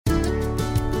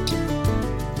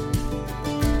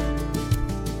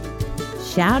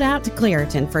Shout out to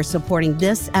Claritin for supporting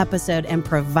this episode and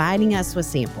providing us with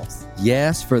samples.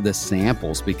 Yes, for the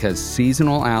samples, because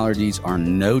seasonal allergies are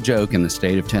no joke in the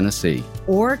state of Tennessee.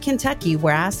 Or Kentucky,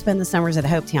 where I spend the summers at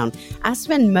Hopetown. I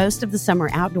spend most of the summer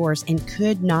outdoors and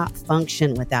could not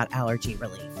function without allergy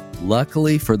relief.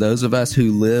 Luckily, for those of us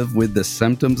who live with the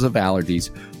symptoms of allergies,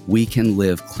 we can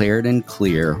live Claritin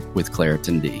Clear with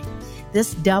Claritin D.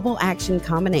 This double action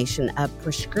combination of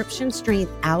prescription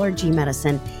strength allergy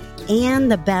medicine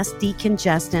and the best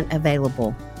decongestant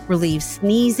available relieves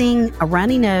sneezing, a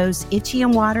runny nose, itchy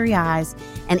and watery eyes,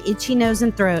 an itchy nose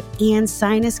and throat, and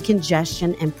sinus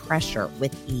congestion and pressure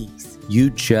with ease.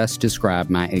 You just described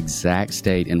my exact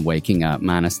state in waking up,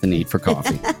 minus the need for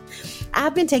coffee.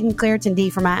 I've been taking Claritin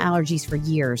D for my allergies for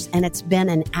years, and it's been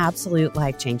an absolute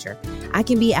life changer. I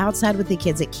can be outside with the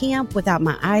kids at camp without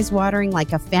my eyes watering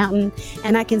like a fountain,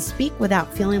 and I can speak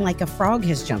without feeling like a frog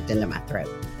has jumped into my throat.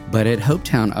 But at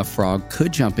Hopetown, a frog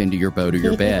could jump into your boat or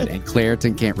your bed, and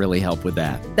Claritin can't really help with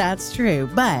that. That's true,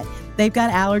 but they've got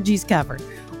allergies covered.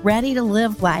 Ready to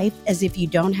live life as if you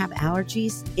don't have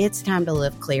allergies? It's time to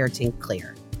live Claritin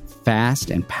Clear. Fast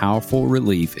and powerful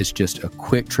relief is just a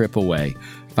quick trip away.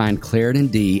 Find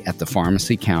Claritin D at the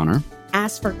pharmacy counter.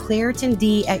 Ask for Claritin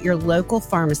D at your local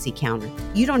pharmacy counter.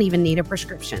 You don't even need a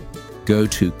prescription. Go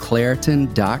to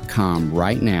Claritin.com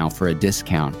right now for a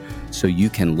discount so you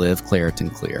can live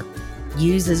Claritin Clear.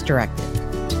 Use as directed.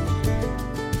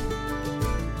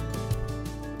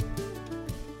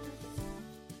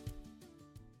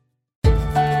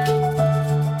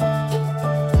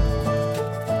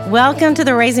 Welcome to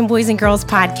the Raising Boys and Girls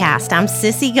podcast. I'm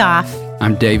Sissy Goff.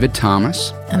 I'm David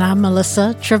Thomas. And I'm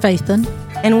Melissa Trevathan.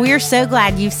 And we're so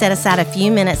glad you've set aside a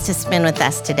few minutes to spend with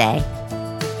us today.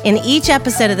 In each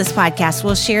episode of this podcast,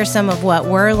 we'll share some of what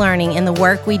we're learning in the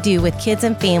work we do with kids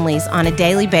and families on a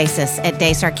daily basis at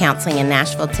Daystar Counseling in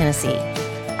Nashville, Tennessee.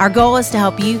 Our goal is to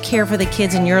help you care for the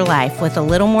kids in your life with a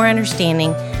little more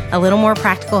understanding, a little more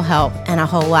practical help, and a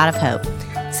whole lot of hope.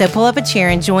 So pull up a chair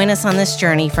and join us on this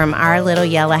journey from our little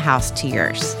yellow house to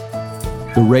yours.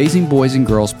 The Raising Boys and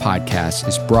Girls podcast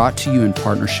is brought to you in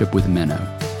partnership with Minnow.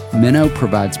 Minnow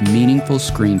provides meaningful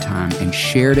screen time and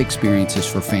shared experiences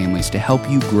for families to help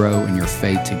you grow in your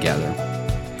faith together.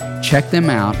 Check them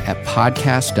out at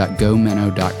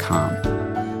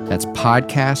podcast.gominnow.com. That's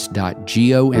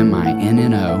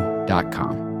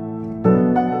podcast.gominno.com.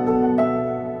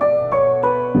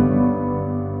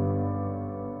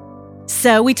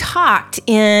 So we talked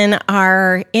in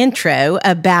our intro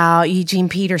about Eugene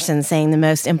Peterson saying the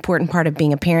most important part of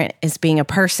being a parent is being a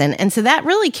person. And so that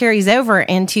really carries over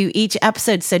into each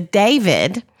episode. So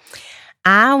David,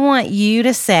 I want you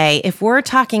to say, if we're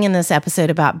talking in this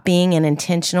episode about being an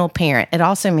intentional parent, it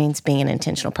also means being an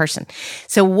intentional person.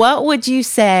 So what would you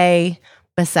say,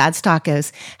 besides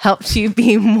tacos, helps you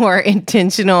be more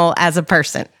intentional as a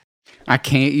person? I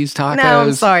can't use tacos. No,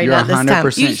 I'm sorry, You're not this time.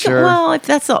 100% sure? Well, if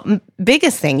that's the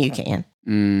biggest thing you can.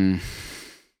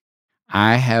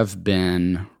 I have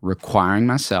been requiring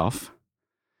myself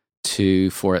to,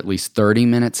 for at least 30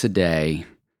 minutes a day,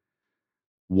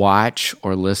 watch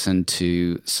or listen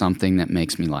to something that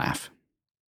makes me laugh.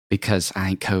 Because I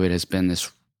think COVID has been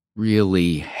this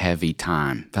really heavy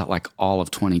time. Felt like all of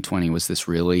 2020 was this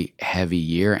really heavy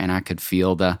year, and I could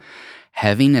feel the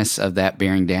heaviness of that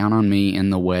bearing down on me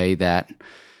in the way that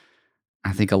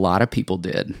I think a lot of people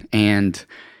did. And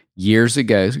years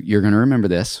ago, you're going to remember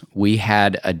this, we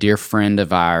had a dear friend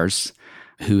of ours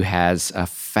who has a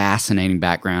fascinating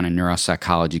background in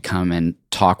neuropsychology come and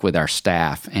talk with our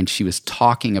staff. And she was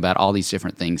talking about all these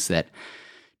different things that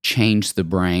change the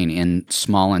brain in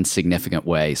small and significant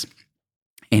ways.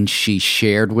 And she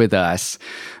shared with us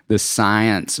the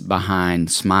science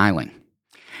behind smiling.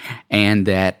 And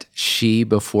that she,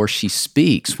 before she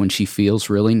speaks, when she feels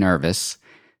really nervous,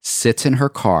 sits in her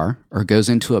car or goes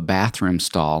into a bathroom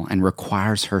stall and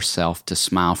requires herself to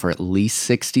smile for at least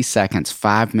 60 seconds,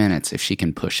 5 minutes, if she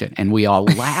can push it. And we all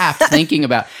laughed thinking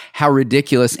about how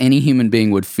ridiculous any human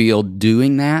being would feel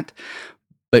doing that.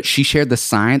 But she shared the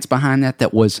science behind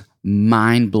that was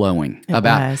mind-blowing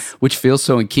which feels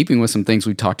so in keeping with some things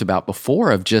we talked about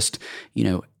before of just,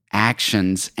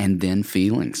 actions and then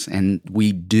feelings. And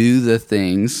we do the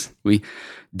things, we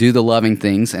do the loving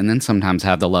things, and then sometimes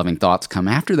have the loving thoughts come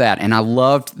after that. And I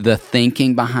loved the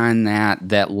thinking behind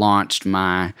that launched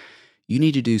you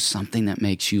need to do something that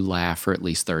makes you laugh for at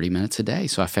least 30 minutes a day.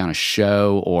 So I found a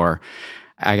show, or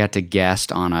I got to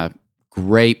guest on a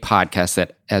great podcast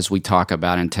that, as we talk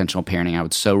about intentional parenting, I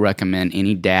would so recommend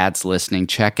any dads listening,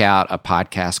 check out a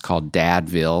podcast called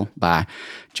Dadville by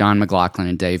John McLaughlin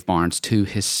and Dave Barnes, two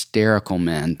hysterical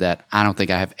men that I don't think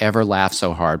I have ever laughed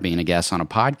so hard being a guest on a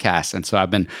podcast. And so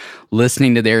I've been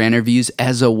listening to their interviews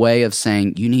as a way of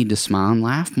saying, you need to smile and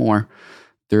laugh more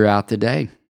throughout the day.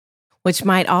 Which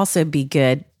might also be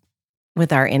good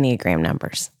with our Enneagram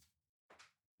numbers.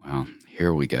 Well,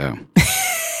 here we go.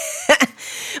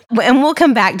 And we'll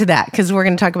come back to that because we're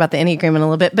going to talk about the Enneagram in a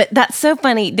little bit. But that's so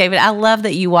funny, David. I love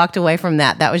that you walked away from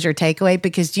that. That was your takeaway,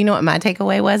 because do you know what my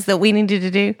takeaway was that we needed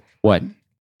to do? What?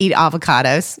 Eat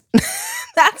avocados.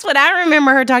 That's what I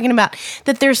remember her talking about,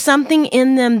 that there's something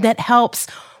in them that helps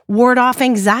ward off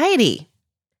anxiety.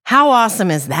 How awesome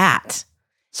is that?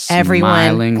 Smiling,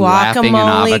 everyone, laughing,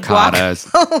 guacamole, and avocados.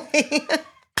 Guacamole.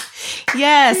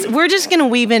 Yes, we're just going to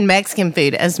weave in Mexican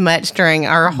food as much during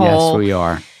our whole Yes, we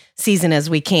are. season as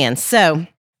we can. So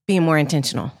being more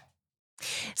intentional.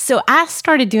 So I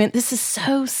started doing, this is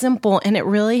so simple, and it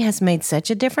really has made such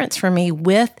a difference for me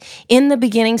in the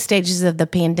beginning stages of the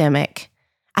pandemic.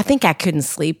 I think I couldn't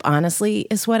sleep, honestly,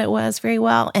 is what it was very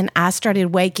well. And I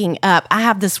started waking up. I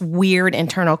have this weird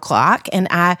internal clock, and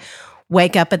I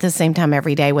wake up at the same time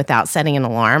every day without setting an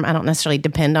alarm. I don't necessarily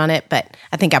depend on it, but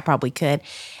I think I probably could.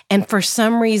 And for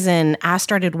some reason, I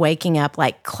started waking up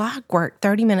like clockwork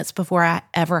 30 minutes before I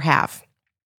ever have.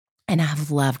 And I've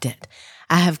loved it.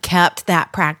 I have kept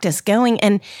that practice going.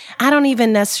 And I don't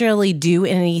even necessarily do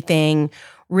anything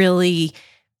really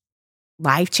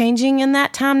life-changing in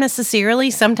that time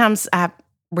necessarily. Sometimes I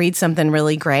read something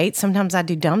really great. Sometimes I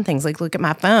do dumb things like look at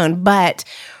my phone. But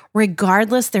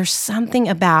regardless, there's something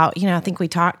about, I think we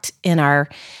talked in our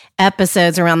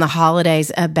episodes around the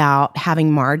holidays about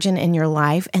having margin in your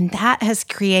life. And that has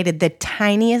created the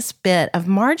tiniest bit of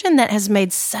margin that has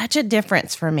made such a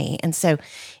difference for me. And so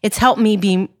it's helped me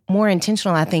be more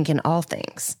intentional, I think, in all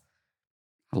things.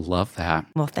 I love that.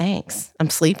 Well, thanks.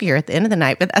 I'm sleepier at the end of the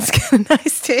night, but that's kind of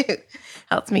nice too.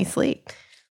 Helps me sleep.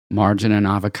 Margin and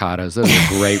avocados. Those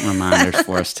are great reminders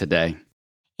for us today.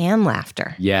 And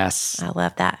laughter. Yes. I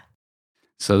love that.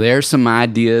 So there's some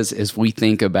ideas as we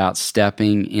think about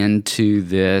stepping into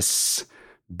this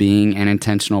being an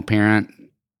intentional parent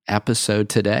episode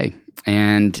today.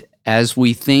 And as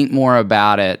we think more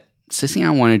about it, Sissy,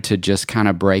 I wanted to just kind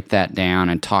of break that down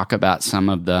and talk about some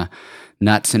of the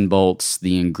nuts and bolts,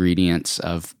 the ingredients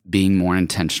of being more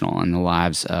intentional in the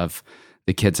lives of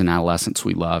the kids and adolescents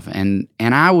we love. And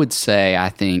I would say, I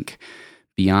think,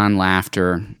 beyond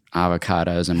laughter,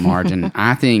 avocados, and margin,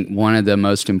 I think one of the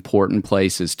most important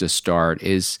places to start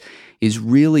is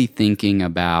really thinking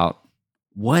about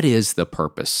what is the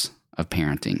purpose of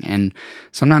parenting. And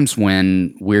sometimes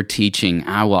when we're teaching,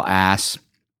 I will ask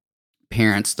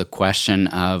parents the question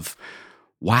of,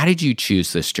 why did you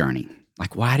choose this journey?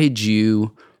 Like, why did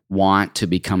you want to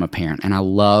become a parent? And I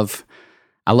love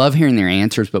hearing their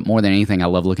answers, but more than anything, I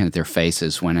love looking at their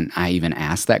faces when I even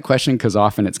ask that question, because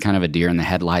often it's kind of a deer in the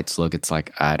headlights look. It's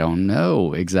like, I don't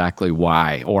know exactly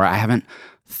why, or I haven't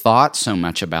thought so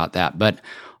much about that. But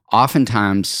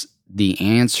oftentimes the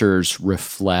answers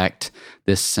reflect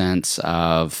this sense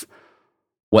of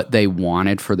what they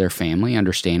wanted for their family,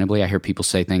 understandably. I hear people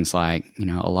say things like,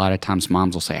 a lot of times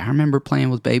moms will say, I remember playing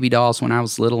with baby dolls when I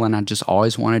was little and I just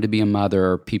always wanted to be a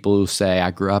mother. Or people who say,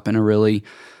 I grew up in a really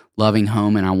loving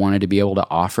home and I wanted to be able to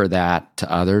offer that to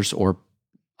others. Or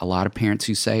a lot of parents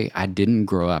who say, I didn't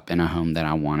grow up in a home that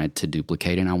I wanted to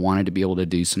duplicate and I wanted to be able to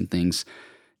do some things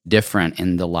different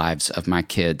in the lives of my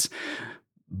kids.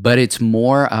 But it's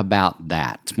more about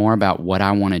that. It's more about what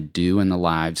I want to do in the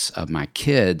lives of my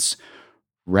kids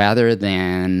rather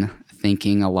than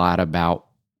thinking a lot about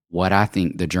what I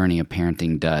think the journey of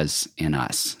parenting does in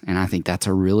us. And I think that's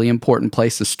a really important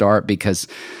place to start, because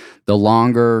the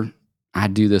longer I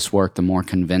do this work, the more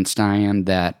convinced I am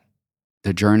that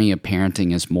the journey of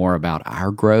parenting is more about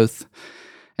our growth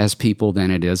as people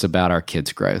than it is about our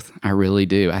kids' growth. I really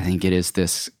do. I think it is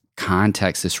this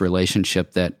context, this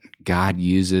relationship that God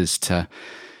uses to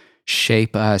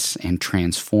shape us and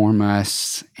transform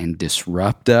us and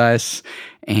disrupt us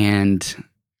and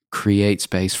create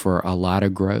space for a lot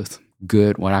of growth.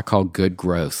 Good, what I call good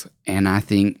growth. And I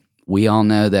think we all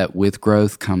know that with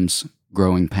growth comes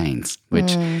growing pains,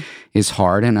 which is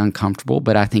hard and uncomfortable,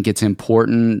 but I think it's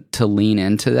important to lean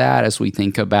into that as we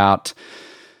think about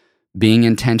being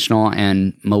intentional.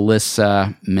 And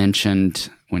Melissa mentioned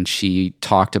when she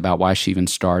talked about why she even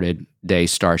started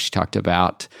Daystar, she talked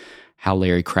about how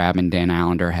Larry Crabb and Dan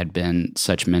Allender had been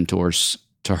such mentors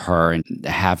to her and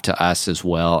have to us as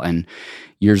well. And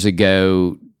years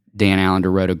ago, Dan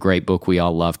Allender wrote a great book we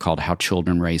all love called How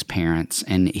Children Raise Parents,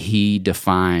 and he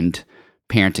defined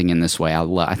parenting in this way.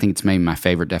 I think it's maybe my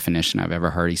favorite definition I've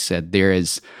ever heard. He said, there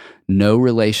is no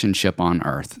relationship on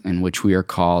earth in which we are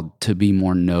called to be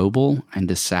more noble and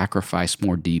to sacrifice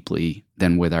more deeply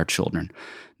than with our children.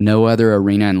 No other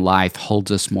arena in life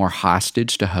holds us more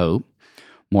hostage to hope,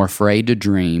 more afraid to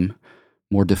dream,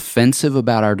 more defensive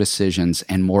about our decisions,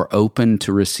 and more open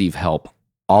to receive help,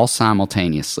 all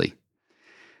simultaneously.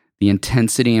 The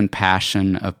intensity and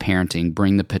passion of parenting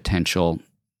bring the potential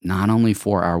not only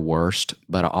for our worst,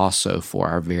 but also for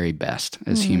our very best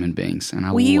as human beings. And I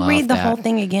love that. Will you read the whole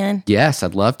thing again? Yes,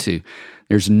 I'd love to.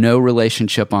 There's no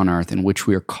relationship on earth in which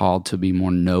we are called to be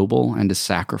more noble and to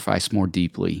sacrifice more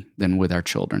deeply than with our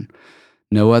children.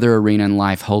 No other arena in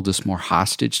life holds us more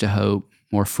hostage to hope,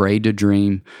 more afraid to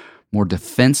dream, more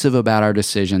defensive about our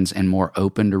decisions, and more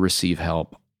open to receive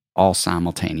help, all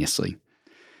simultaneously.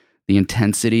 The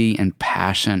intensity and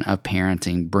passion of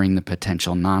parenting bring the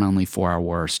potential not only for our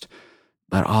worst,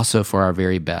 but also for our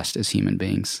very best as human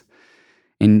beings.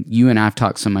 And you and I have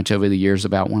talked so much over the years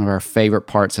about one of our favorite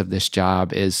parts of this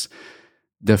job is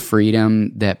the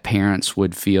freedom that parents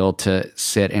would feel to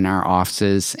sit in our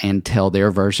offices and tell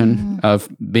their version of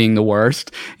being the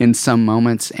worst in some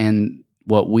moments, and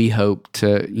what we hope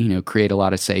to, create a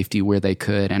lot of safety where they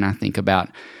could. And I think about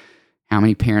how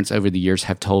many parents over the years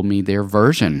have told me their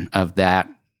version of that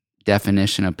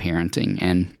definition of parenting.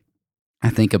 And I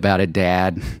think about a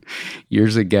dad.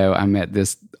 Years ago, I met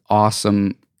this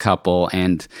awesome couple,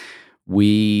 and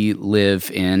we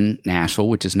live in Nashville,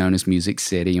 which is known as Music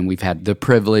City, and we've had the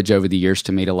privilege over the years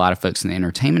to meet a lot of folks in the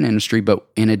entertainment industry. But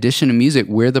in addition to music,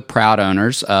 we're the proud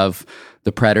owners of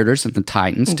the Predators and the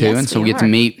Titans, too. Yes, and so we get to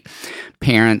meet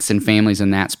parents and families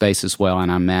in that space as well.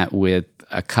 And I met with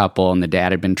a couple, and the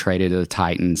dad had been traded to the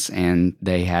Titans, and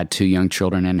they had 2 young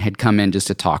children and had come in just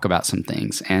to talk about some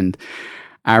things. And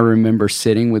I remember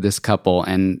sitting with this couple,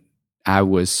 and I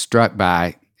was struck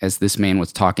by, as this man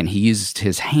was talking, he used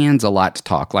his hands a lot to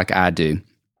talk like I do.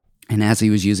 And as he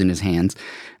was using his hands,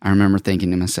 I remember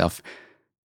thinking to myself,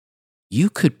 you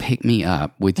could pick me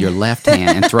up with your left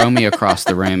hand and throw me across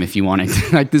the room if you wanted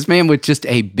to. Like, this man was just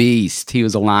a beast. He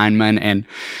was a lineman, and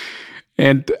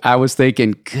I was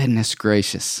thinking, goodness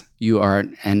gracious, you are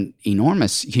an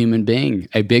enormous human being,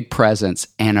 a big presence,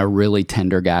 and a really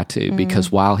tender guy too, because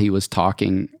while he was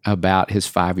talking about his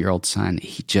 5-year-old son,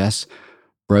 he just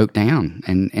broke down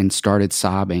and started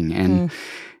sobbing.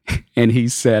 And he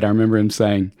said, I remember him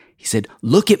saying, he said,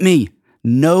 look at me.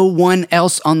 No one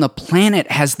else on the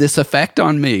planet has this effect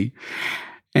on me.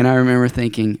 And I remember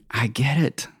thinking, I get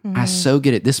it. I so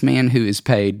get it. This man who is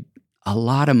paid a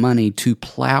lot of money to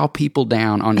plow people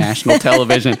down on national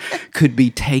television could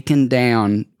be taken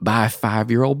down by a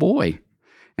 5-year-old boy.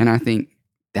 And I think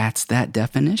that's that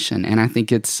definition. And I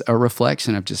think it's a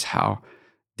reflection of just how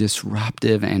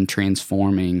disruptive and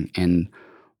transforming and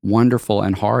wonderful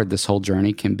and hard this whole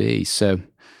journey can be. So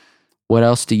what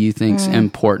else do you think is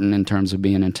important in terms of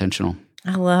being intentional?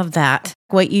 I love that.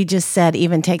 What you just said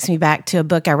even takes me back to a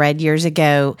book I read years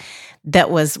ago that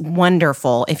was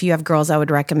wonderful. If you have girls, I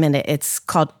would recommend it. It's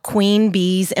called Queen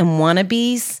Bees and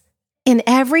Wannabes. In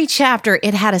every chapter,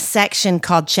 it had a section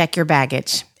called Check Your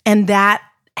Baggage. And that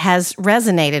has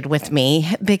resonated with me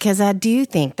because I do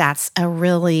think that's a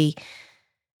really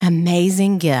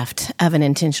amazing gift of an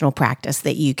intentional practice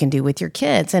that you can do with your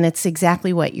kids. And it's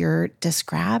exactly what you're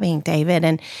describing, David.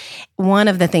 And one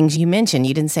of the things you mentioned,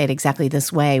 you didn't say it exactly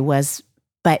this way, was,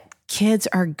 but kids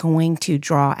are going to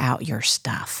draw out your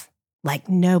stuff like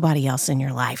nobody else in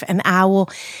your life. And I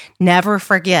will never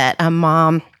forget a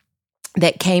mom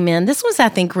that came in. This was, I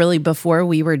think, really before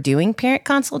we were doing parent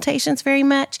consultations very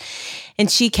much.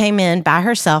 And she came in by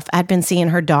herself. I'd been seeing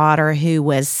her daughter, who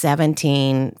was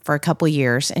 17, for a couple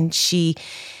years. And she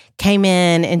came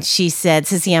in and she said,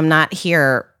 Sissy, I'm not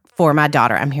here for my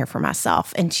daughter. I'm here for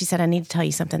myself. And she said, I need to tell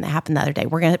you something that happened the other day.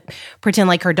 We're going to pretend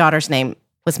like her daughter's name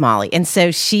was Molly. And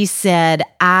so she said,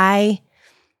 I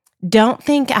don't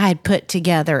think I had put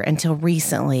together until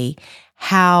recently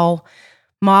how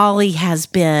Molly has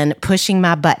been pushing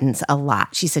my buttons a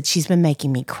lot. She said, she's been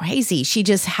making me crazy. She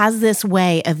just has this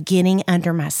way of getting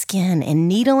under my skin and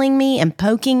needling me and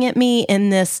poking at me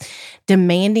in this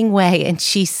demanding way. And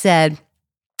she said,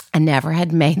 I never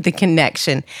had made the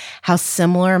connection how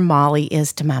similar Molly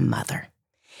is to my mother.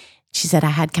 She said, I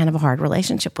had kind of a hard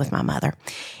relationship with my mother.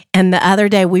 And the other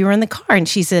day we were in the car and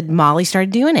she said, Molly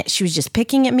started doing it. She was just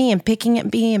picking at me and picking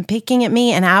at me and picking at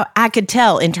me. And I could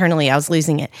tell internally I was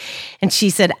losing it. And she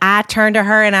said, I turned to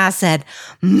her and I said,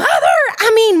 Molly.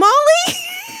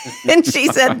 And she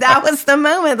said, that was the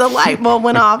moment the light bulb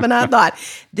went off. And I thought,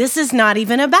 this is not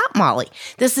even about Molly.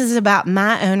 This is about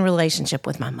my own relationship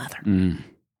with my mother.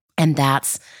 And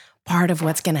that's part of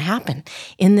what's going to happen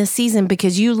in this season,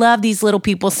 because you love these little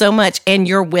people so much and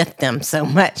you're with them so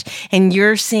much. And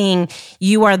you're seeing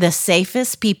you are the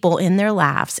safest people in their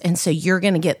lives. And so you're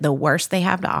going to get the worst they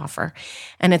have to offer.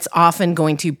 And it's often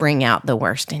going to bring out the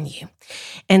worst in you.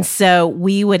 And so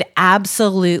we would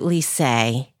absolutely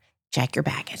say, check your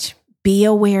baggage. Be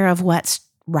aware of what's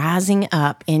rising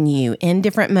up in you in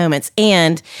different moments.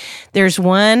 And there's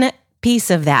one piece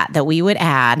of that we would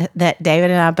add that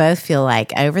David and I both feel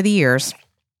like over the years,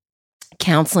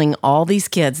 counseling all these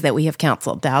kids that we have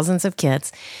counseled, thousands of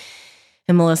kids,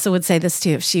 and Melissa would say this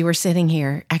too, if she were sitting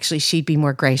here, actually she'd be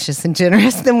more gracious and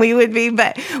generous than we would be,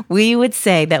 but we would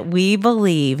say that we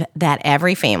believe that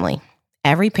every family,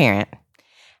 every parent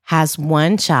has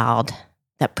one child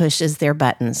that pushes their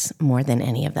buttons more than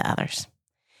any of the others.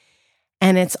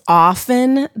 And it's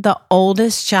often the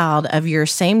oldest child of your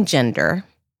same gender,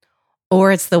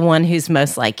 or it's the one who's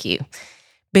most like you,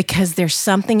 because there's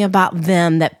something about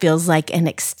them that feels like an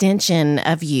extension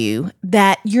of you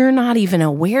that you're not even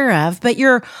aware of, but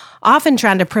you're often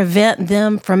trying to prevent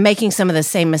them from making some of the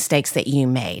same mistakes that you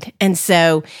made. And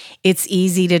so it's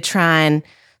easy to try and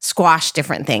squash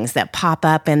different things that pop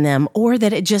up in them, or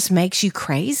that it just makes you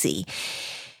crazy.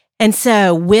 And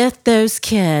so with those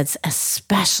kids,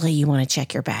 especially, you want to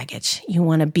check your baggage. You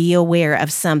want to be aware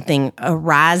of something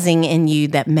arising in you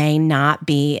that may not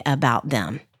be about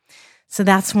them. So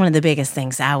that's one of the biggest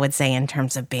things I would say in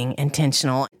terms of being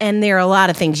intentional. And there are a lot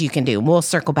of things you can do. We'll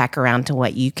circle back around to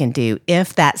what you can do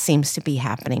if that seems to be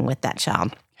happening with that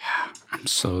child. Yeah, I'm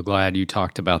so glad you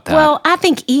talked about that. Well, I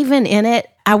think even in it,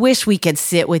 I wish we could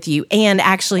sit with you. And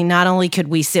actually, not only could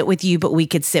we sit with you, but we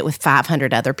could sit with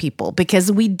 500 other people,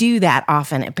 because we do that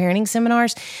often at parenting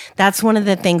seminars. That's one of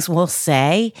the things we'll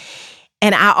say.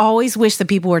 And I always wish the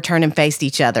people were turning and faced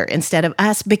each other instead of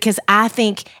us, because I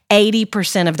think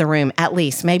 80% of the room, at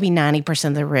least maybe 90%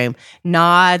 of the room,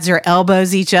 nods or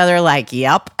elbows each other like,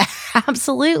 yep,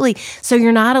 absolutely. So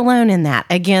you're not alone in that.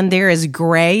 Again, there is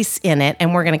grace in it.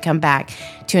 And we're going to come back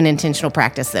to an intentional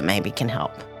practice that maybe can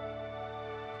help.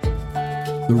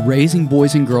 The Raising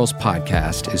Boys and Girls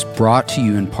podcast is brought to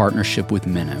you in partnership with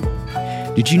Minnow.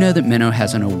 Did you know that Minnow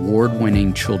has an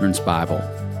award-winning children's Bible?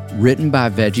 Written by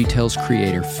VeggieTales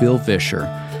creator Phil Vischer,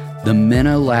 the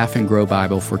Minnow Laugh and Grow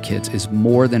Bible for Kids is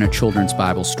more than a children's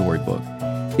Bible storybook.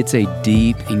 It's a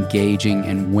deep, engaging,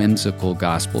 and whimsical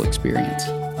gospel experience.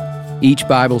 Each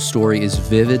Bible story is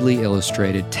vividly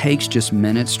illustrated, takes just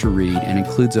minutes to read, and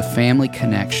includes a family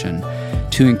connection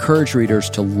to encourage readers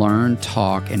to learn,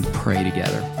 talk, and pray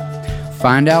together.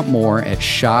 Find out more at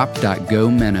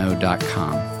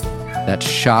shop.gominnow.com. That's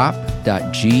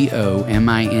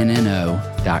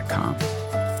shop.gominno.com.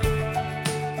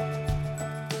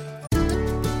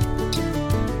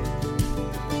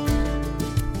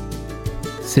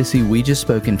 Sissy, we just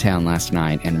spoke in town last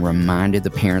night and reminded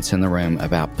the parents in the room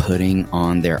about putting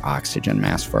on their oxygen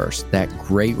mask first. That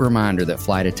great reminder that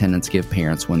flight attendants give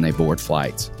parents when they board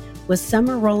flights. With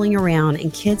summer rolling around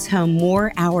and kids home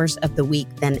more hours of the week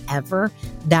than ever,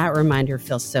 that reminder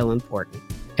feels so important.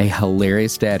 A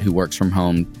hilarious dad who works from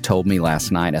home told me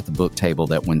last night at the book table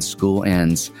that when school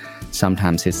ends,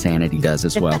 sometimes his sanity does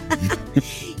as well.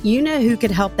 You know who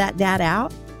could help that dad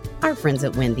out? Our friends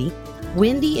at Wendy.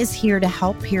 Wendy is here to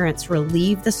help parents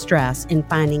relieve the stress in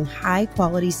finding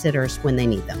high-quality sitters when they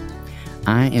need them.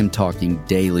 I am talking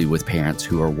daily with parents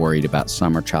who are worried about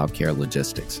summer childcare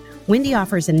logistics. Wendy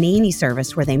offers a nanny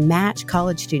service where they match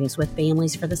college students with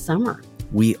families for the summer.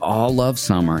 We all love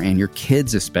summer, and your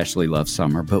kids especially love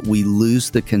summer, but we lose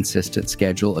the consistent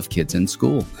schedule of kids in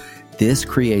school. This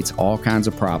creates all kinds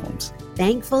of problems.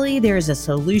 Thankfully, there is a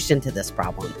solution to this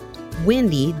problem.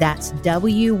 Wendy, that's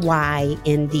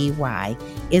WYNDY,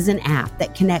 is an app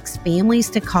that connects families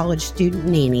to college student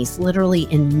nannies literally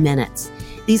in minutes.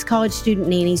 These college student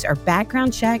nannies are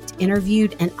background checked,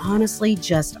 interviewed, and honestly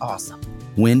just awesome.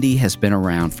 Wendy has been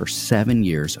around for 7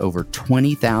 years. Over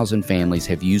 20,000 families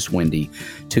have used Wendy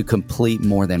to complete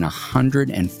more than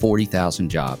 140,000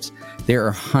 jobs. There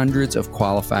are hundreds of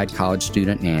qualified college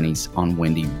student nannies on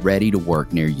Wendy ready to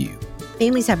work near you.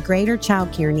 Families have greater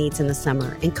childcare needs in the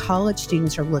summer, and college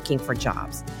students are looking for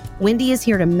jobs. Wendy is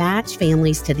here to match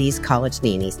families to these college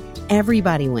nannies.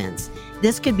 Everybody wins.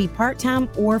 This could be part-time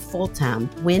or full-time.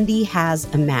 Wendy has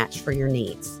a match for your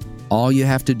needs. All you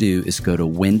have to do is go to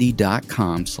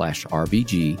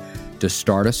wendy.com/RBG to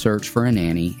start a search for a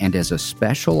nanny. And as a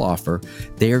special offer,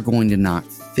 they are going to knock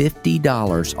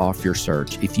 $50 off your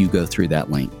search if you go through that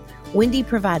link. Wendy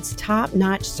provides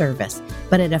top-notch service,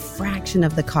 but at a fraction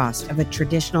of the cost of a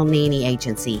traditional nanny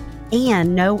agency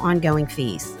and no ongoing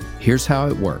fees. Here's how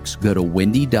it works. Go to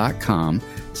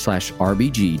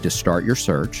wendy.com/RBG to start your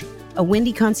search. A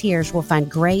Wendy concierge will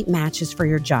find great matches for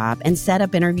your job and set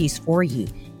up interviews for you.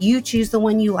 You choose the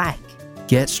one you like.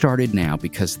 Get started now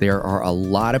because there are a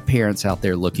lot of parents out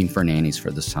there looking for nannies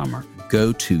for the summer.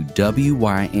 Go to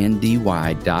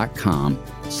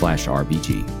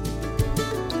WYNDY.com/RBG.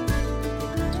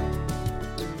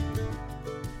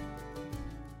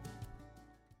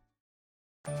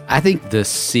 I think the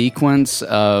sequence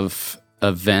of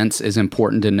events is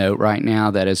important to note right now.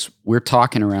 That is, we're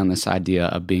talking around this idea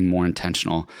of being more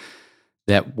intentional.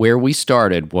 That where we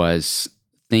started was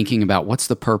thinking about what's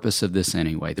the purpose of this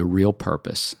anyway, the real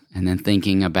purpose, and then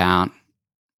thinking about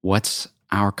what's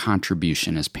our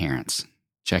contribution as parents.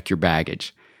 Check your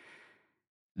baggage.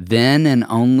 Then and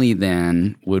only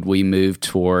then would we move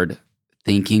toward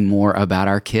thinking more about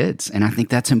our kids. And I think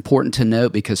that's important to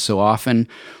note because so often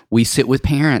we sit with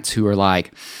parents who are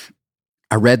like,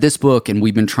 I read this book and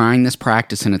we've been trying this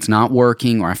practice and it's not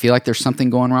working, or I feel like there's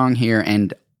something going wrong here.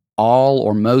 And all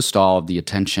or most all of the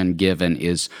attention given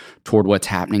is toward what's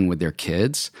happening with their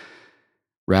kids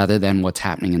rather than what's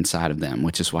happening inside of them,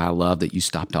 which is why I love that you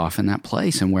stopped off in that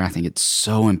place and where I think it's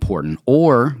so important.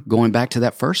 Or going back to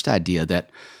that first idea that,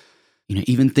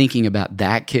 even thinking about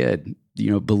that kid,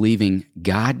 believing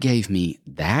God gave me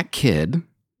that kid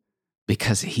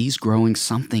because he's growing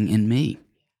something in me.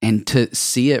 And to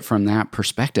see it from that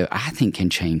perspective, I think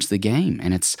can change the game.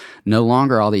 And it's no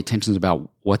longer all the attention is about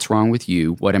what's wrong with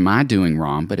you, what am I doing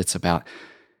wrong, but it's about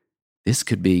this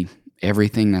could be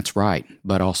everything that's right,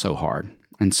 but also hard.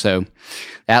 And so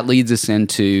that leads us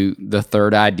into the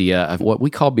third idea of what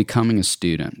we call becoming a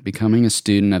student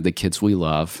of the kids we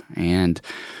love. And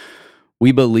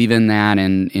we believe in that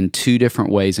in two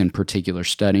different ways in particular,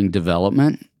 studying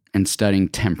development and studying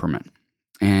temperament.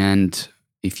 And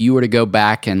if you were to go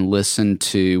back and listen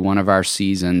to one of our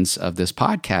seasons of this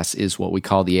podcast is what we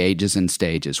call the ages and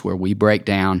stages, where we break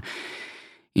down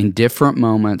in different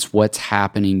moments what's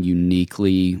happening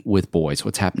uniquely with boys,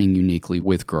 what's happening uniquely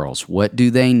with girls. What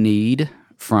do they need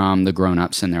from the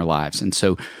grown-ups in their lives? And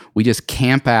so we just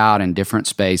camp out in different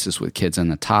spaces with kids in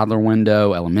the toddler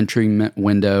window, elementary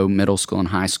window, middle school and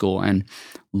high school, and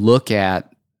look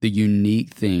at the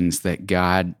unique things that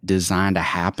God designed to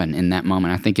happen in that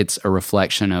moment. I think it's a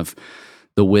reflection of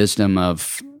the wisdom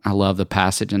of, I love the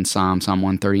passage in Psalm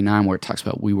 139, where it talks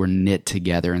about we were knit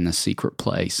together in the secret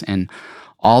place. And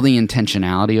all the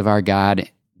intentionality of our God,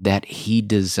 that He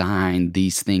designed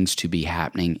these things to be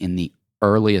happening in the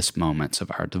earliest moments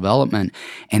of our development.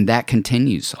 And that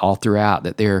continues all throughout,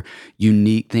 that there are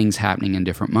unique things happening in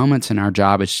different moments. And our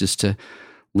job is just to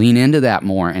lean into that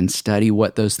more and study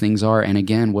what those things are. And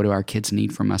again, what do our kids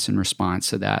need from us in response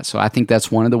to that? So I think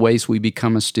that's one of the ways we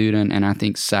become a student. And I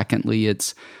think secondly,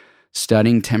 it's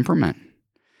studying temperament.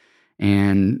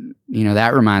 And,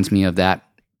 that reminds me of that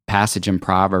passage in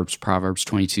Proverbs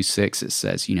 22:6. It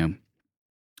says,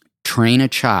 train a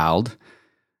child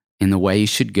in the way he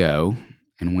should go,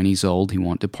 and when he's old, he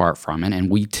won't depart from it. And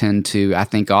we tend to, I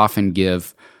think, often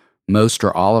give most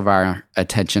or all of our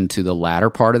attention to the latter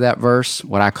part of that verse,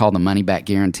 what I call the money back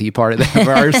guarantee part of that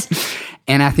verse.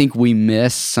 And I think we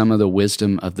miss some of the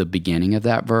wisdom of the beginning of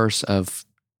that verse of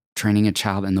training a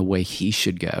child in the way he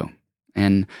should go.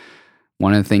 And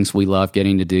one of the things we love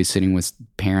getting to do, sitting with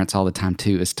parents all the time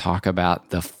too, is talk about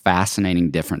the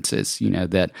fascinating differences,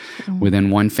 that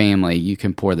within one family, you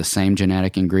can pour the same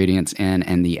genetic ingredients in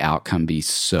and the outcome be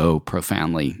so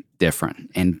profoundly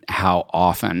different, and how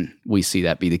often we see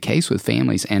that be the case with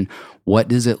families. And what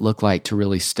does it look like to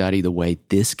really study the way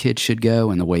this kid should go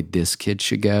and the way this kid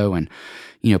should go? And,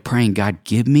 praying, God,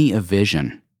 give me a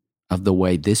vision of the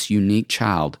way this unique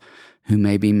child, who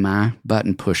may be my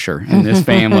button pusher in this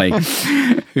family,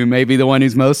 who may be the one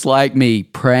who's most like me,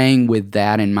 praying with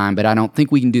that in mind. But I don't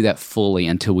think we can do that fully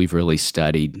until we've really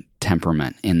studied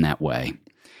temperament in that way.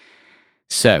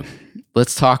 So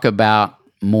let's talk about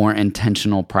more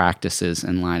intentional practices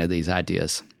in light of these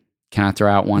ideas. Can I throw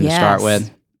out one to start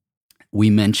with?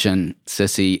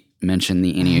 Sissy mentioned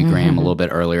the Enneagram a little bit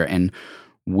earlier, and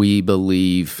we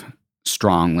believe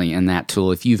strongly in that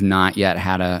tool. If you've not yet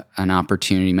had an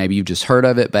opportunity, maybe you've just heard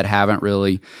of it but haven't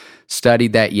really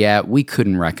studied that yet, we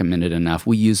couldn't recommend it enough.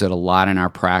 We use it a lot in our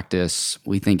practice.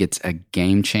 We think it's a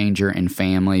game changer in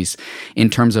families in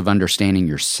terms of understanding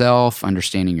yourself,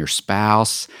 understanding your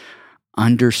spouse,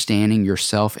 understanding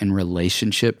yourself in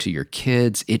relationship to your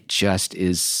kids. It just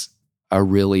is a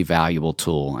really valuable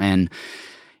tool. And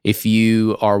If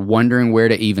you are wondering where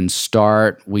to even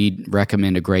start, we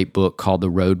recommend a great book called The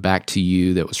Road Back to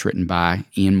You that was written by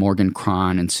Ian Morgan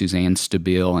Cron and Suzanne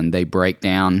Stabile, and they break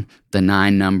down the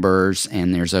 9 numbers,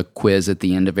 and there's a quiz at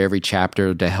the end of every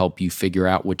chapter to help you figure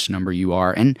out which number you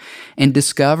are. And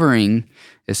discovering,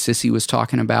 as Sissy was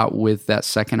talking about with that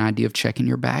second idea of checking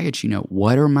your baggage,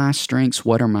 what are my strengths,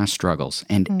 what are my struggles?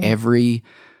 And every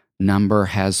number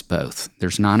has both.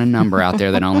 There's not a number out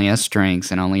there that only has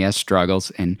strengths and only has struggles,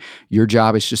 and your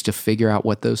job is just to figure out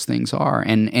what those things are.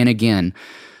 And again,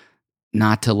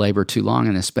 not to labor too long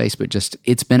in this space, but just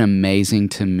it's been amazing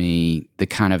to me the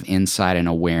kind of insight and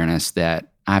awareness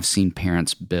that I've seen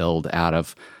parents build out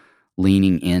of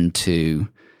leaning into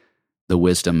the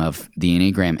wisdom of the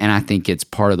Enneagram. And I think it's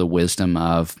part of the wisdom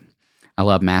of, I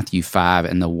love Matthew 5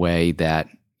 and the way that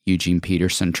Eugene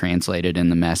Peterson translated in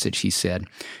the Message. He said,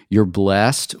 "You're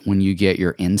blessed when you get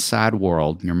your inside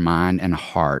world, your mind and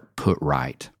heart put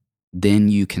right. Then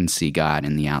you can see God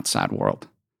in the outside world."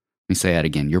 Let me say that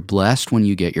again. You're blessed when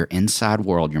you get your inside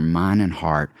world, your mind and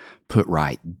heart put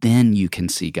right. Then you can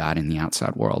see God in the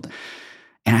outside world.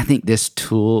 And I think this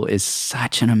tool is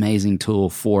such an amazing tool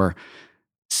for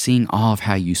seeing all of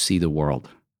how you see the world,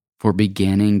 for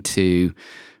beginning to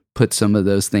put some of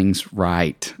those things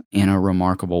right in a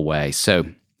remarkable way. So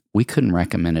we couldn't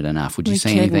recommend it enough. Would you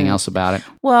say anything else about it?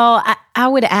 Well, I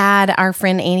would add our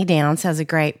friend Annie Downs has a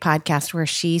great podcast where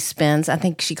she spends, I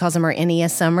think she calls them her Ennea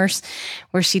Summers,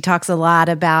 where she talks a lot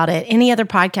about it. Any other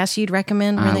podcast you'd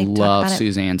recommend where they talk about it? I love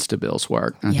Suzanne Stabile's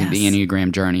work. I think the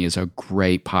Enneagram Journey is a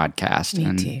great podcast. Me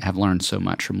and too. have learned so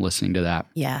much from listening to that.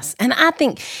 Yes. And I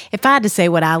think if I had to say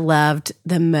what I loved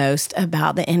the most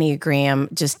about the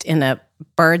Enneagram, just in a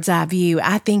bird's eye view,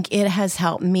 I think it has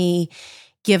helped me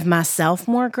give myself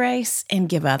more grace and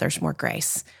give others more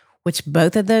grace, which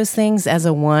both of those things as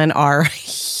a one are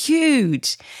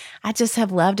huge. I just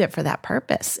have loved it for that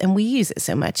purpose. And we use it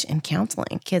so much in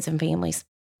counseling kids and families.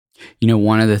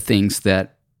 One of the things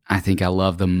that I think I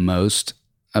love the most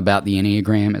about the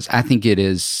Enneagram is I think it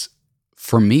is,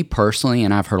 for me personally,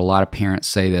 and I've heard a lot of parents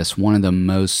say this, one of the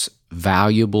most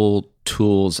valuable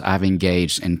tools I've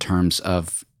engaged in terms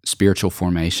of spiritual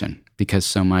formation, because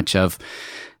so much of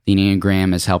the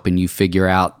Enneagram is helping you figure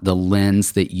out the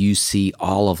lens that you see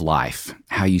all of life,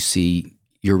 how you see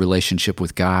your relationship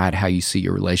with God, how you see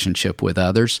your relationship with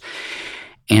others,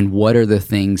 and what are the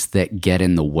things that get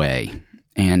in the way.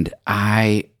 And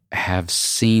I have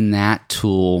seen that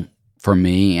tool for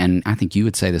me, and I think you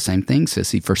would say the same thing,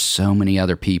 Sissy, for so many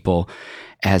other people,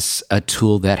 as a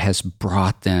tool that has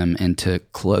brought them into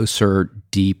closer,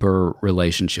 deeper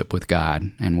relationship with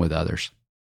God and with others.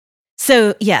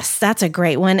 So yes, that's a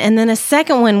great one. And then a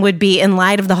second one would be, in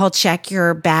light of the whole check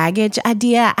your baggage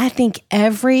idea, I think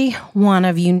every one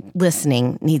of you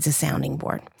listening needs a sounding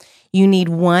board. You need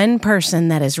one person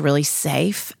that is really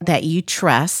safe, that you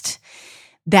trust,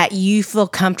 that you feel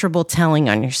comfortable telling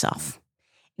on yourself,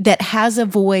 that has a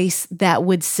voice that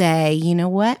would say, you know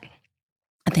what?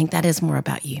 I think that is more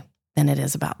about you than it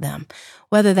is about them.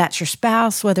 Whether that's your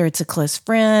spouse, whether it's a close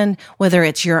friend, whether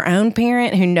it's your own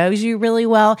parent who knows you really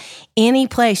well, any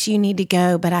place you need to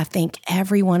go. But I think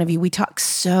every one of you, we talk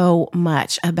so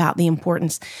much about the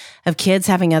importance of kids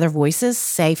having other voices,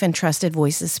 safe and trusted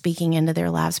voices speaking into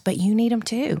their lives, but you need them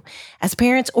too, as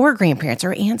parents or grandparents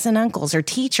or aunts and uncles or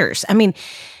teachers. I mean,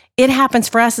 it happens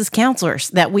for us as counselors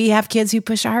that we have kids who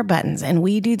push our buttons, and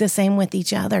we do the same with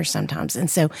each other sometimes. And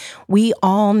so we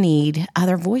all need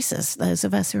other voices, those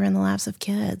of us who are in the lives of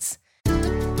kids.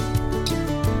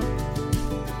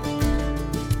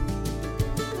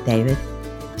 David,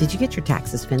 did you get your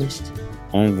taxes finished?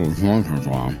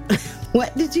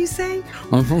 What did you say?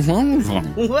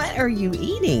 What are you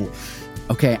eating?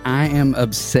 Okay, I am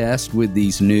obsessed with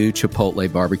these new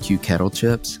Chipotle barbecue kettle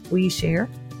chips. Will you share?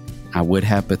 I would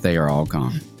have, but they are all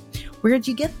gone. Where'd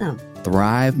you get them?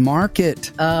 Thrive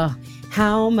Market.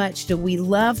 How much do we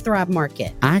love Thrive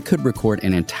Market? I could record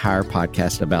an entire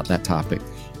podcast about that topic.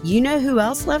 You know who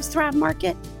else loves Thrive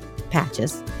Market?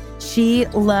 Patches. She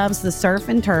loves the surf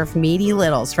and turf meaty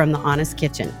littles from the Honest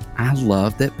Kitchen. I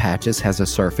love that Patches has a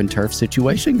surf and turf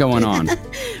situation going on.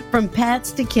 From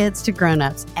pets to kids to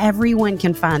grown-ups, everyone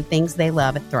can find things they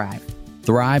love at Thrive.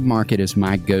 Thrive Market is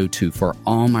my go-to for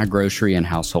all my grocery and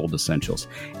household essentials,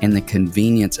 and the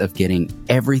convenience of getting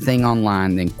everything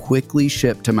online then quickly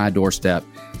shipped to my doorstep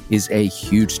is a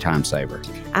huge time saver.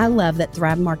 I love that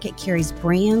Thrive Market carries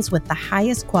brands with the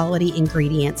highest quality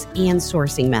ingredients and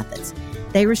sourcing methods.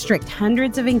 They restrict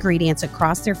hundreds of ingredients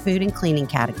across their food and cleaning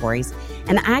categories,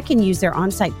 and I can use their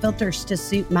on-site filters to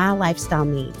suit my lifestyle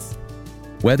needs.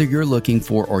 Whether you're looking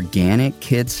for organic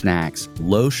kid snacks,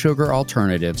 low-sugar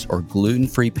alternatives, or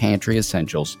gluten-free pantry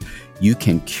essentials, you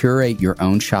can curate your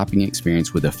own shopping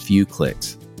experience with a few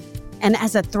clicks. And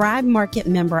as a Thrive Market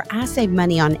member, I save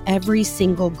money on every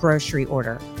single grocery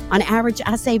order. On average,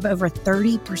 I save over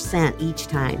 30% each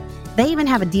time. They even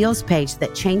have a deals page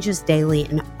that changes daily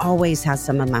and always has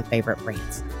some of my favorite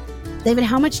brands. David,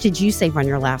 how much did you save on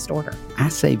your last order? I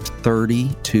saved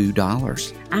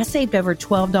 $32. I saved over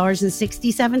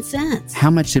 $12.67. How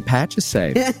much did Patches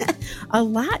save? A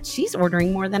lot. She's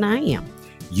ordering more than I am.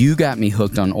 You got me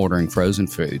hooked on ordering frozen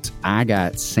foods. I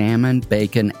got salmon,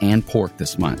 bacon, and pork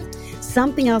this month.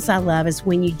 Something else I love is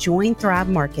when you join Thrive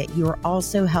Market, you are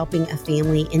also helping a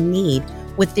family in need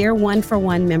with their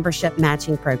 1-for-1 membership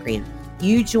matching program.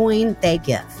 You join, they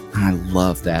give. I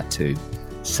love that too.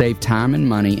 Save time and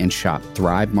money and shop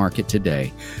Thrive Market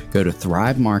today. Go to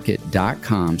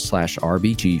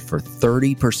thrivemarket.com/RBG for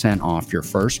 30% off your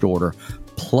first order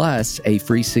plus a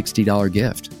free $60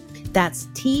 gift. That's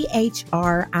THRIVE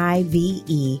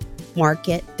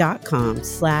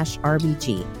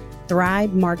market.com/RBG.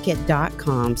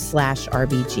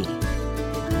 thrivemarket.com/RBG.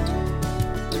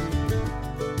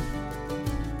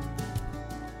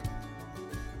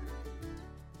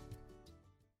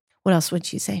 What else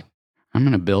would you say? I'm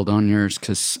going to build on yours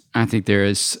because I think there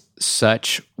is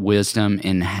such wisdom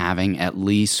in having at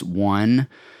least one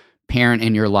parent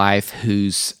in your life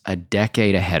who's a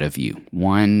decade ahead of you,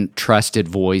 one trusted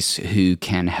voice who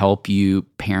can help you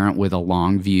parent with a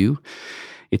long view.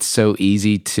 It's so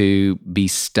easy to be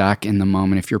stuck in the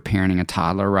moment if you're parenting a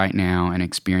toddler right now and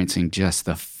experiencing just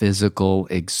the physical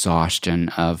exhaustion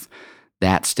of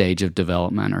that stage of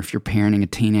development, or if you're parenting a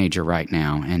teenager right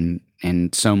now and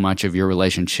so much of your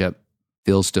relationship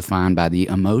feels defined by the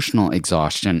emotional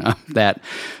exhaustion of that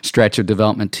stretch of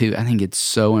development too. I think it's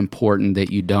so important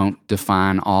that you don't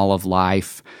define all of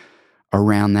life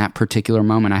around that particular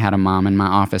moment. I had a mom in my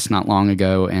office not long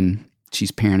ago, and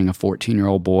she's parenting a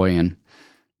 14-year-old boy, and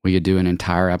we could do an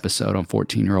entire episode on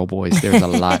 14-year-old boys. There's a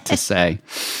lot to say.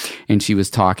 And she was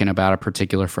talking about a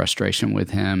particular frustration with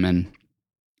him, and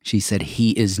she said,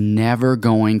 he is never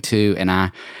going to, and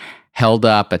I held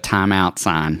up a timeout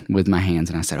sign with my hands,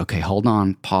 and I said, okay, hold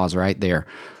on, pause right there.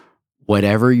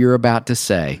 Whatever you're about to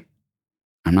say,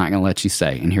 I'm not going to let you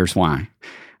say, and here's why.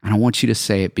 I don't want you to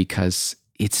say it because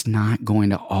it's not going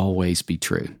to always be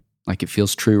true. Like, it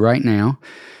feels true right now,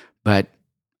 but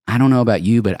I don't know about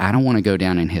you, but I don't want to go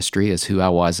down in history as who I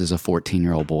was as a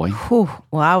 14-year-old boy. Whew.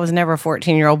 Well, I was never a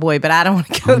 14-year-old boy, but I don't want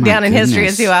to go down in history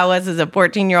as who I was as a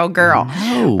 14-year-old girl.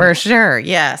 No. For sure,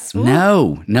 yes.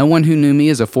 No one who knew me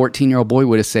as a 14-year-old boy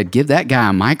would have said, give that guy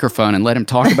a microphone and let him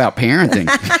talk about parenting.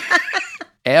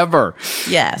 Ever.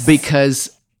 Yes.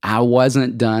 Because I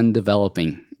wasn't done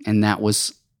developing. And that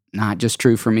was not just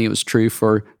true for me, it was true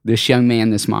for this young man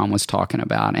this mom was talking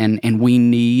about. And we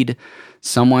need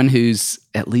someone who's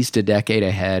at least a decade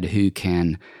ahead who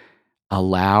can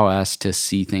allow us to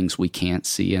see things we can't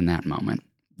see in that moment,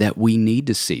 that we need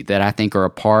to see, that I think are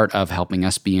a part of helping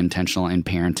us be intentional in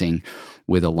parenting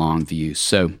with a long view.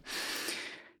 So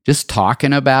just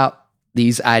talking about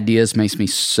these ideas makes me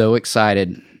so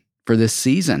excited for this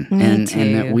season. And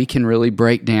that we can really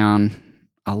break down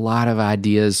a lot of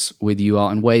ideas with you all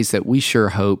in ways that we sure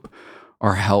hope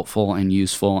are helpful and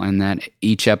useful, and that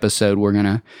each episode we're going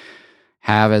to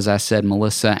have, as I said,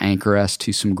 Melissa anchor us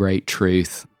to some great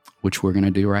truth, which we're going to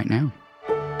do right now.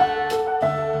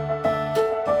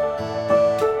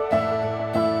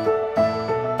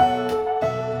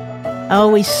 Oh,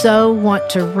 we so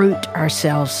want to root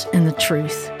ourselves in the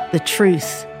truth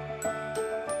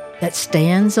that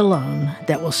stands alone,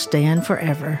 that will stand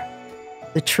forever,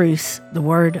 the truth, the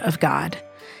Word of God.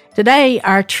 Today,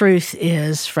 our truth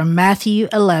is from Matthew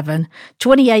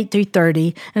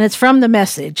 11:28-30, and it's from the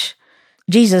Message.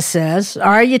 Jesus says,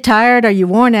 are you tired? Are you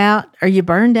worn out? Are you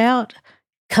burned out?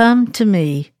 Come to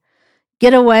me.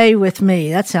 Get away with me.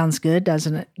 That sounds good,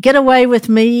 doesn't it? Get away with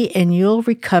me and you'll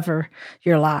recover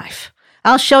your life.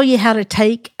 I'll show you how to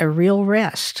take a real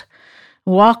rest.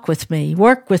 Walk with me.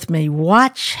 Work with me.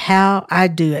 Watch how I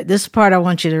do it. This part I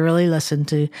want you to really listen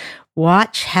to.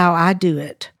 Watch how I do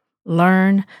it.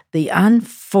 Learn the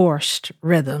unforced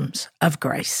rhythms of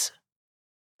grace.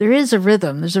 There is a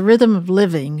rhythm. There's a rhythm of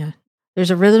living. There's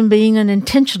a rhythm being an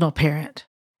intentional parent.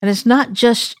 And it's not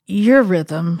just your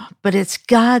rhythm, but it's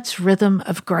God's rhythm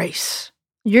of grace.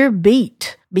 Your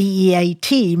beat,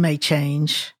 B-E-A-T, may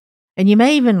change, and you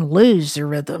may even lose the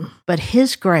rhythm, but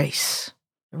His grace,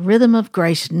 the rhythm of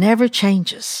grace, never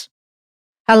changes.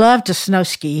 I love to snow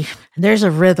ski. There's a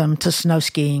rhythm to snow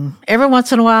skiing. Every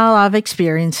once in a while, I've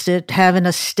experienced it, having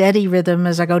a steady rhythm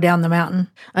as I go down the mountain,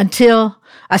 until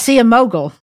I see a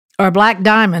mogul or a black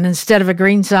diamond instead of a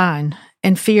green sign,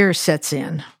 and fear sets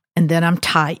in, and then I'm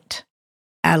tight.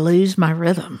 I lose my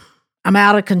rhythm. I'm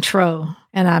out of control,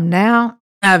 and I'm now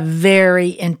a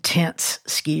very intense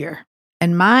skier.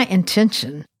 And my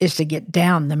intention is to get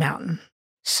down the mountain.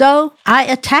 So I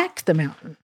attack the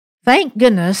mountain. Thank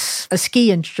goodness a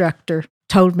ski instructor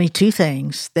told me 2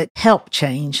 things that helped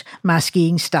change my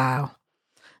skiing style.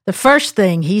 The first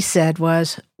thing he said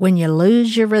was, when you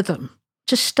lose your rhythm,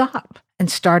 just stop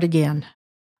and start again.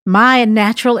 My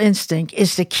natural instinct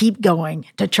is to keep going,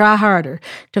 to try harder,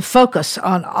 to focus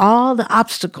on all the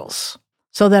obstacles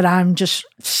so that I'm just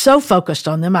so focused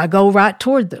on them, I go right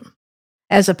toward them.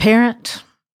 As a parent,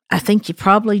 I think you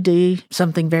probably do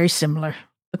something very similar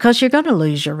because you're going to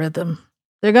lose your rhythm.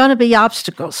 There are going to be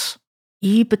obstacles.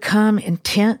 You become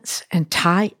intense and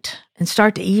tight and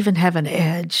start to even have an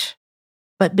edge.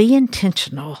 But be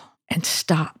intentional and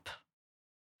stop.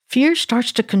 Fear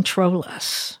starts to control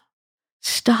us.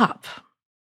 Stop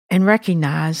and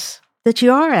recognize that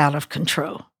you are out of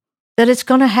control, that it's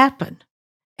going to happen.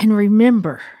 And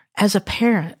remember, as a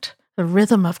parent, the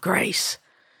rhythm of grace.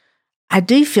 I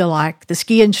do feel like the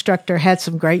ski instructor had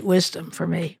some great wisdom for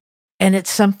me. And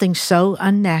it's something so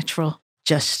unnatural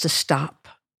just to stop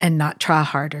and not try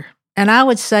harder. And I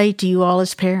would say to you all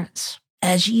as parents,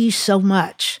 as you so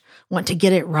much want to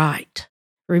get it right,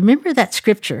 remember that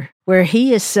scripture where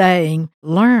he is saying,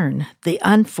 learn the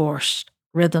unforced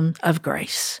rhythm of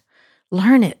grace.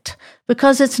 Learn it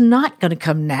because it's not going to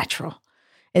come natural.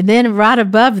 And then right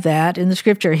above that in the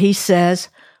scripture, he says,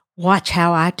 watch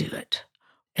how I do it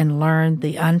and learn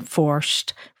the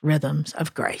unforced rhythms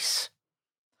of grace.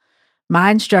 My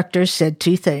instructor said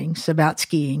 2 things about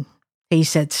skiing. He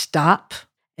said, stop,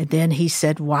 and then he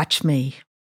said, watch me.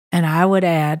 And I would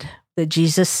add that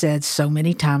Jesus said so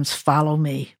many times, follow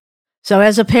me. So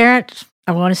as a parent,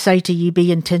 I want to say to you,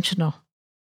 be intentional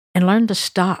and learn to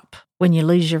stop when you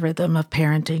lose your rhythm of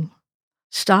parenting.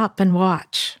 Stop and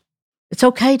watch. It's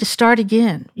okay to start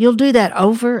again. You'll do that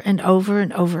over and over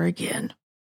and over again.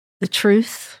 The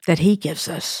truth that he gives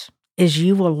us is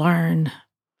you will learn.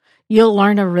 You'll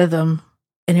learn a rhythm,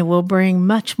 and it will bring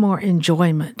much more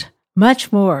enjoyment,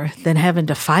 much more than having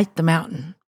to fight the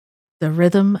mountain. The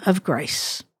rhythm of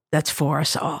grace that's for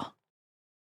us all.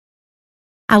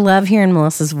 I love hearing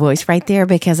Melissa's voice right there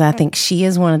because I think she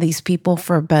is one of these people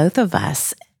for both of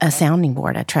us, a sounding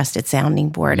board, a trusted sounding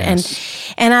board.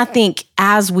 Yes. And I think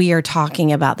as we are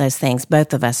talking about those things,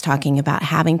 both of us talking about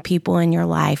having people in your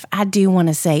life, I do want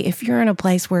to say, if you're in a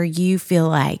place where you feel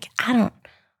like, I don't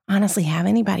honestly have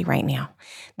anybody right now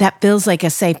that feels like a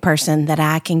safe person that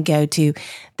I can go to,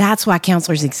 that's why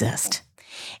counselors exist.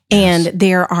 Yes. And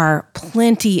there are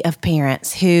plenty of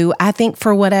parents who I think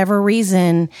for whatever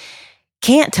reason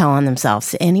can't tell on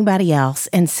themselves to anybody else.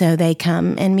 And so they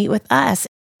come and meet with us.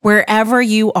 Wherever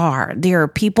you are, there are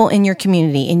people in your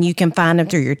community, and you can find them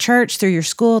through your church, through your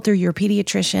school, through your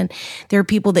pediatrician. There are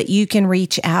people that you can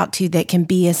reach out to that can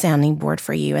be a sounding board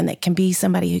for you and that can be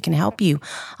somebody who can help you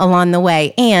along the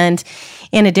way. And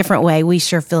in a different way, we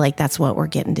sure feel like that's what we're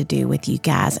getting to do with you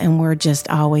guys. And we're just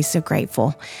always so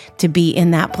grateful to be in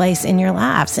that place in your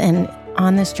lives and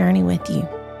on this journey with you.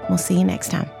 We'll see you next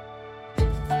time.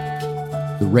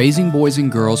 The Raising Boys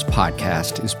and Girls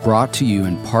podcast is brought to you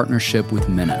in partnership with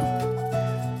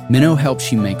Minnow. Minnow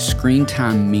helps you make screen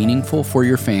time meaningful for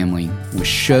your family with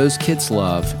shows kids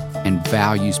love and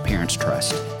values parents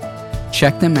trust.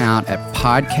 Check them out at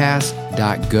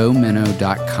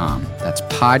podcast.gominnow.com. That's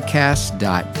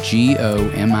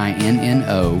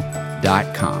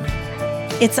podcast.gominno.com.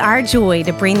 It's our joy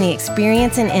to bring the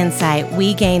experience and insight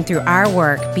we gain through our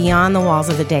work beyond the walls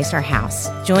of the Daystar House.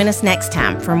 Join us next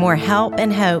time for more help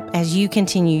and hope as you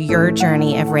continue your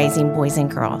journey of raising boys and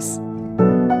girls.